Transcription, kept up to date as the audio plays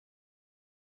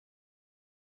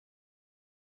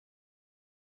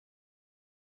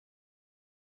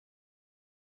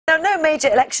Now, no major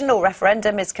election or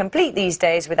referendum is complete these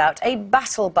days without a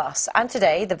battle bus, and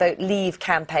today the Vote Leave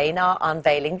campaign are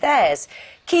unveiling theirs.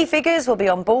 Key figures will be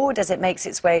on board as it makes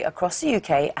its way across the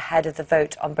UK ahead of the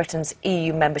vote on Britain's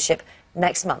EU membership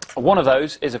next month. One of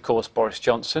those is, of course, Boris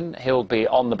Johnson. He'll be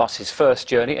on the bus's first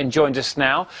journey and joins us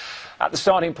now at the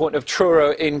starting point of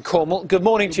Truro in Cornwall. Good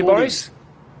morning to you, Boris.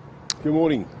 Good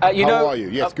morning. How are you?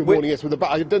 Yes, good morning. Yes, we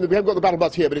haven't got the battle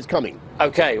bus here, but it's coming.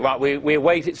 OK, right, we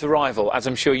await its arrival, as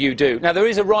I'm sure you do. Now, there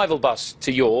is a rival bus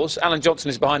to yours. Alan Johnson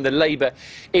is behind the Labour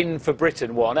In for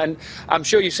Britain one, and I'm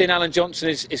sure you've seen Alan Johnson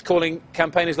is calling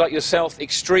campaigners like yourself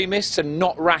extremists and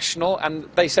not rational, and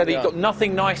they say that you've got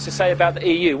nothing nice to say about the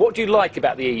EU. What do you like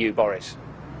about the EU, Boris?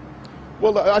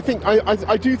 Well, I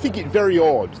do think it very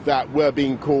odd that we're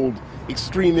being called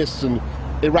extremists and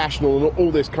irrational and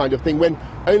all this kind of thing, when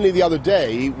only the other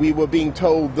day we were being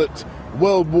told that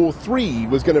World War III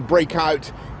was going to break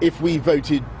out if we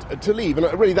voted to leave.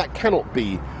 And really that cannot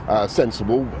be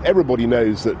sensible. Everybody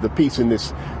knows that the peace in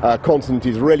this continent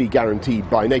is really guaranteed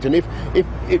by NATO. And if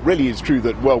it really is true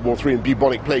that World War III and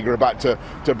bubonic plague are about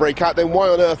to break out, then why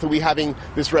on earth are we having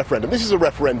this referendum? This is a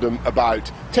referendum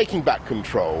about taking back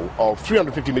control of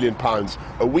 £350 million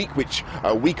a week, which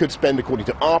we could spend according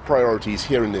to our priorities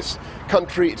here in this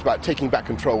country. It's about taking back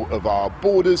control of our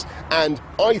borders, and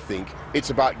I think it's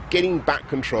about getting back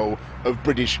control of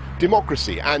British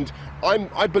democracy. And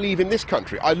I believe in this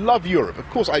country. I love Europe. Of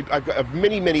course, I've got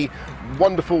many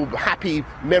wonderful, happy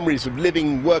memories of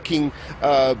living, working,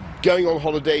 going on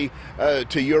holiday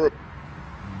to Europe.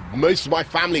 Most of my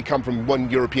family come from one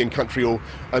European country or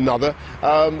another.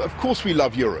 Of course we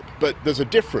love Europe, but there's a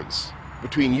difference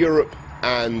between Europe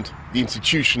and the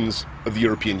institutions of the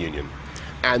European Union.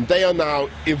 And they are now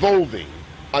evolving,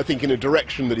 I think, in a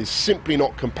direction that is simply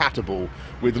not compatible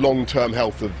with long-term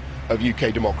health of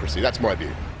UK democracy. That's my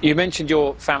view. You mentioned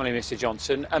your family, Mr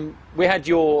Johnson. We had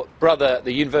your brother,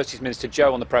 the Universities Minister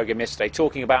Joe, on the programme yesterday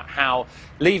talking about how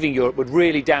leaving Europe would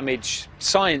really damage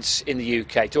science in the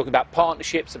UK, talking about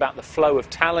partnerships, about the flow of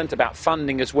talent, about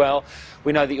funding as well.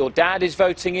 We know that your dad is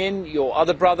voting in, your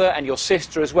other brother and your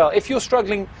sister as well. If you're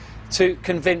struggling to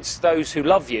convince those who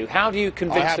love you, how do you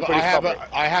convince the British public?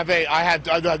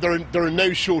 There are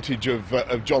no shortage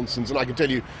of Johnsons, and I can tell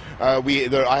you, I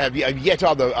have yet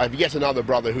another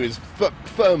brother who is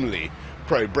firmly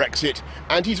pro-Brexit,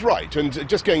 and he's right. And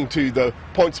just going to the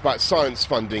points about science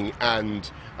funding and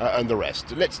the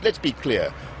rest, let's be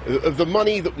clear. Of the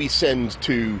money that we send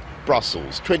to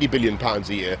Brussels, £20 billion a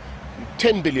year,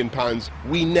 £10 billion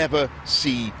we never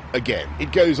see again.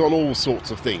 It goes on all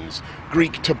sorts of things.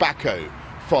 Greek tobacco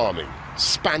farming,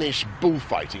 Spanish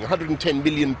bullfighting. £110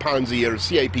 million a year of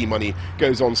CAP money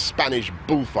goes on Spanish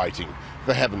bullfighting,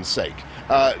 for heaven's sake.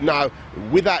 Now,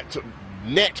 with that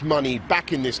net money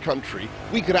back in this country,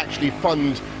 we could actually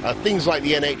fund things like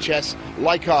the NHS,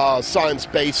 like our science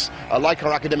base, like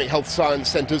our academic health science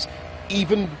centres,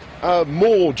 even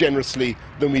more generously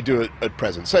than we do at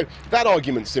present. So that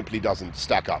argument simply doesn't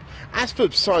stack up. As for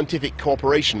scientific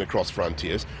cooperation across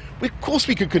frontiers, of course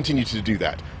we could continue to do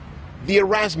that. The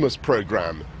Erasmus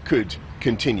programme could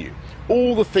continue.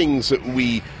 All the things that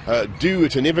we do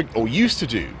or used to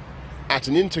do at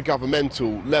an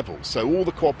intergovernmental level, so all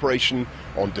the cooperation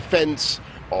on defence,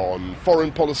 on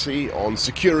foreign policy, on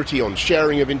security, on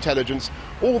sharing of intelligence,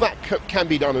 all that can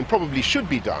be done and probably should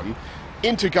be done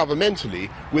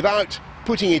intergovernmentally without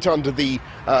putting it under the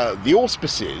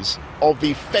auspices of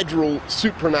the federal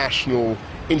supranational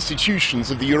institutions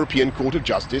of the European Court of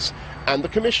Justice and the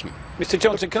Commission. Mr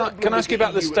Johnson, can I ask you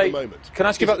about the state? Can I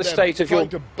ask you about the state of your? Trying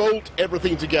to bolt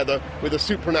everything together with a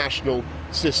supranational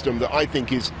system that I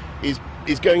think is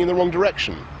going in the wrong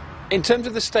direction. In terms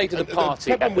of the state of the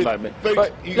party at the moment,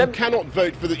 you cannot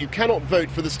vote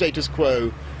for the status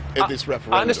quo in this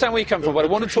referendum. I understand where you come from, but I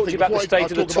want to talk to you about the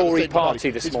state of the Tory party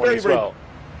this morning as well.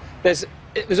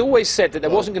 It was always said that there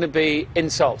wasn't going to be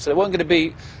insults, there wasn't going to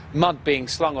be mud being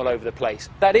slung all over the place.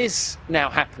 That is now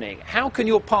happening. How can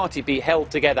your party be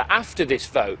held together after this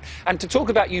vote? And to talk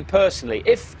about you personally,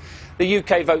 if the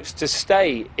UK votes to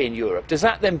stay in Europe, does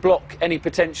that then block any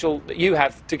potential that you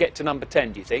have to get to number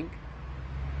 10, do you think?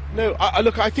 No,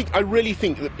 look, I really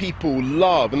think that people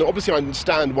love, and obviously I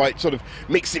understand why it sort of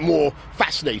makes it more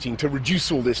fascinating to reduce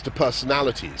all this to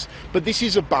personalities, but this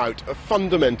is about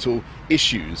fundamental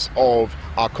issues of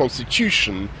our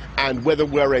constitution and whether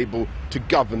we're able to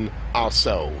govern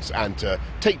ourselves and to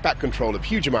take back control of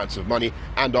huge amounts of money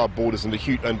and our borders and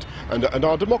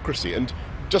our democracy. And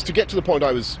just to get to the point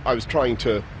I was trying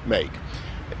to make,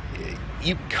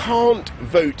 you can't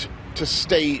vote to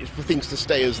stay for things to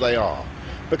stay as they are.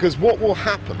 Because what will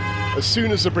happen as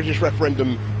soon as the British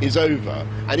referendum is over,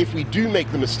 and if we do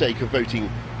make the mistake of voting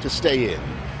to stay in,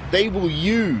 they will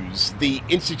use the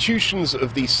institutions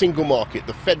of the single market,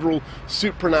 the federal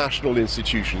supranational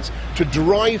institutions, to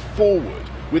drive forward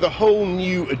with a whole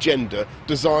new agenda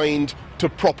designed to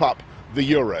prop up the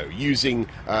euro, using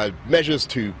measures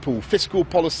to pull fiscal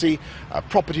policy,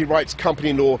 property rights,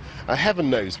 company law. Heaven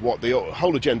knows what the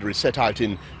whole agenda is set out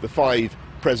in the 5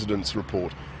 Presidents'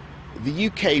 report. The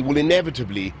UK will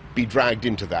inevitably be dragged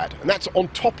into that, and that's on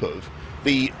top of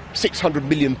the £600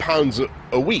 million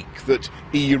a week that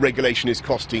EU regulation is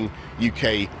costing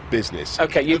UK business.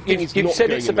 OK, you've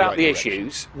said it's about the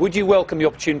issues. Would you welcome the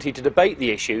opportunity to debate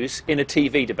the issues in a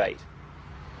TV debate?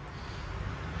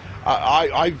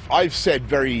 I've said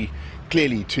very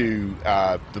clearly to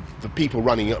the people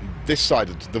running up this side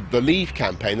of the Leave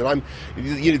campaign that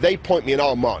they point me in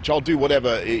our march. I'll do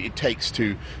whatever it takes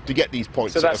to get these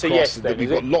points across. So that's a yes, then, we've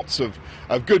got lots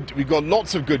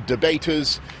of good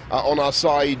debaters on our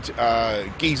side.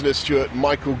 Gisela Stewart,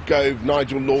 Michael Gove,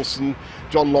 Nigel Lawson,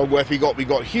 John Longworth. We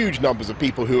got huge numbers of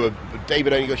people who are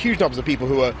David Only. Got huge numbers of people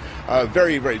who are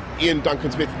very Ian Duncan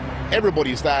Smith.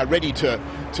 Everybody's there, ready to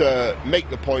make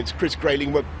the points. Chris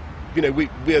Grayling.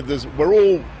 We're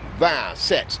all there,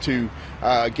 set to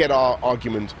get our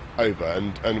argument over,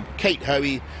 and Kate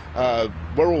Hoey,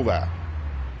 we're all there.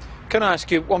 Can I ask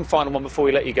you one final one before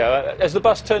we let you go? Has the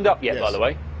bus turned up yet, yes. by the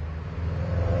way?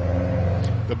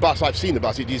 The bus, I've seen the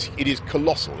bus. It is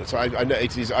colossal. I know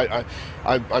it is.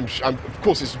 Of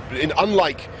course, it's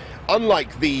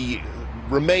unlike the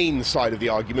Remain side of the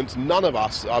argument. None of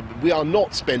us, we are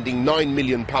not spending £9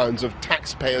 million of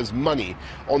taxpayers' money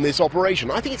on this operation.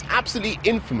 I think it's absolutely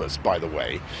infamous, by the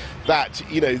way, that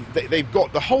they've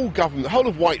got the whole government, the whole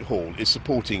of Whitehall is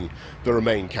supporting the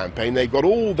Remain campaign. They've got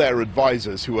all their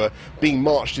advisors who are being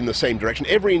marched in the same direction.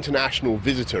 Every international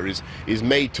visitor is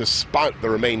made to spout the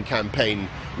Remain campaign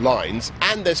lines,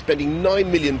 and they're spending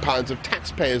 £9 million of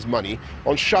taxpayers' money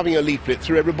on shoving a leaflet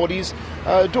through everybody's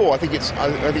door. I think it's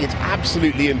absolutely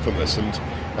infamous,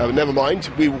 and never mind.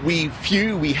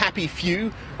 We happy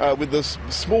few, with the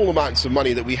small amounts of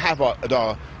money that we have at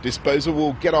our disposal,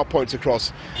 will get our points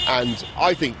across, and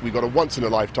I think we've got a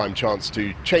once-in-a-lifetime chance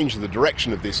to change the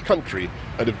direction of this country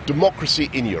and of democracy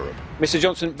in Europe. Mr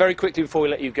Johnson, very quickly before we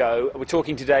let you go, we're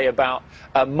talking today about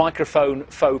microphone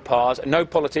faux pas. No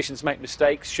politicians make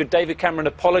mistakes. Should David Cameron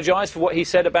apologise for what he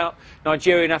said about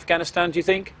Nigeria and Afghanistan, do you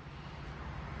think?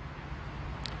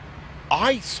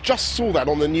 I just saw that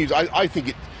on the news. I think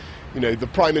it, the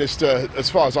Prime Minister, as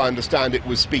far as I understand it,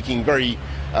 was speaking very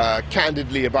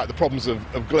candidly about the problems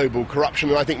of global corruption,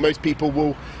 and I think most people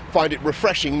will find it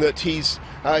refreshing that he's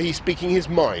speaking his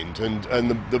mind, and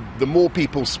the more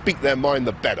people speak their mind,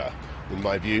 the better, in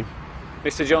my view.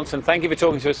 Mr Johnson, thank you for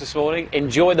talking to us this morning.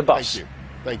 Enjoy the bus. Thank you.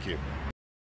 Thank you.